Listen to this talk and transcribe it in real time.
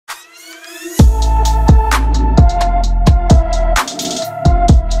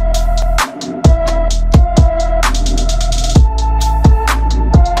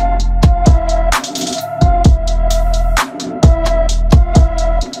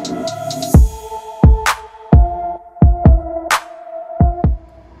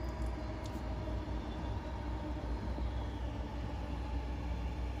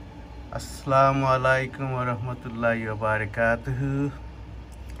Assalamu alaikum wa rahmatullahi wa barakatuhu.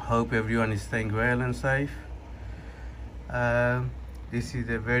 Hope everyone is staying well and safe. This is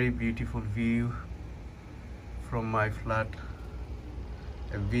a very beautiful view from my flat.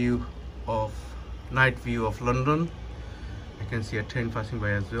 A view of night view of London. I can see a train passing by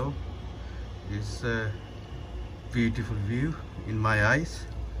as well. It's a beautiful view in my eyes.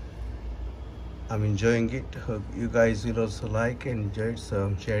 I'm enjoying it. Hope you guys will also like and enjoy it, so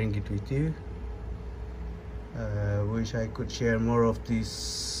I'm sharing it with you. Wish I could share more of this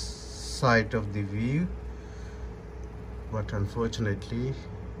side of the view, but unfortunately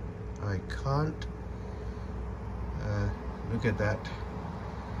I can't. Look at that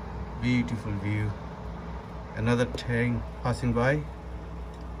beautiful view. Another train passing by.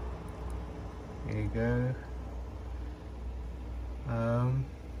 There you go.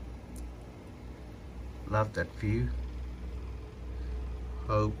 Love that view.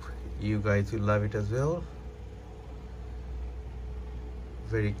 Hope you guys will love it as well.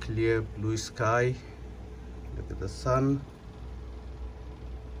 Very clear blue sky. Look at the sun.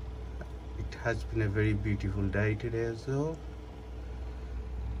 It has been a very beautiful day today as well.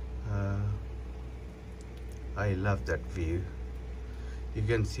 I love that view. You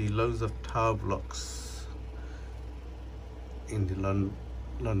can see loads of tower blocks in the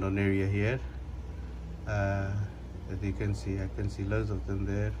London area here. As you can see, I can see loads of them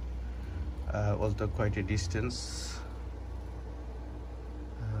there, although quite a distance.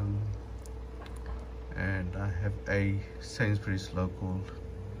 And I have a Sainsbury's local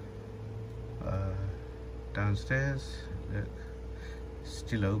downstairs. Look,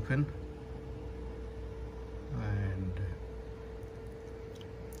 still open, and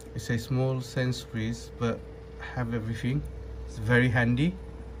it's a small Sainsbury's but have everything. It's very handy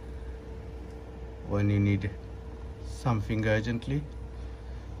when you need something urgently.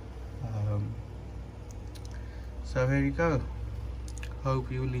 So here you go.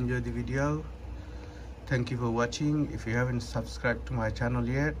 Hope you will enjoy the video. Thank you for watching. If you haven't subscribed to my channel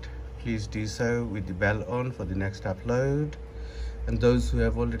yet, please do so with the bell on for the next upload. And those who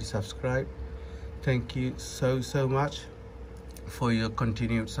have already subscribed, thank you so much for your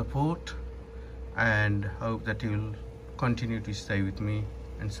continued support, and hope that you'll continue to stay with me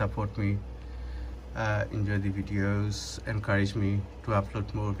and support me. Enjoy the videos, encourage me to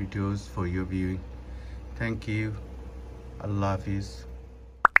upload more videos for your viewing. Thank you. Allah Hafiz.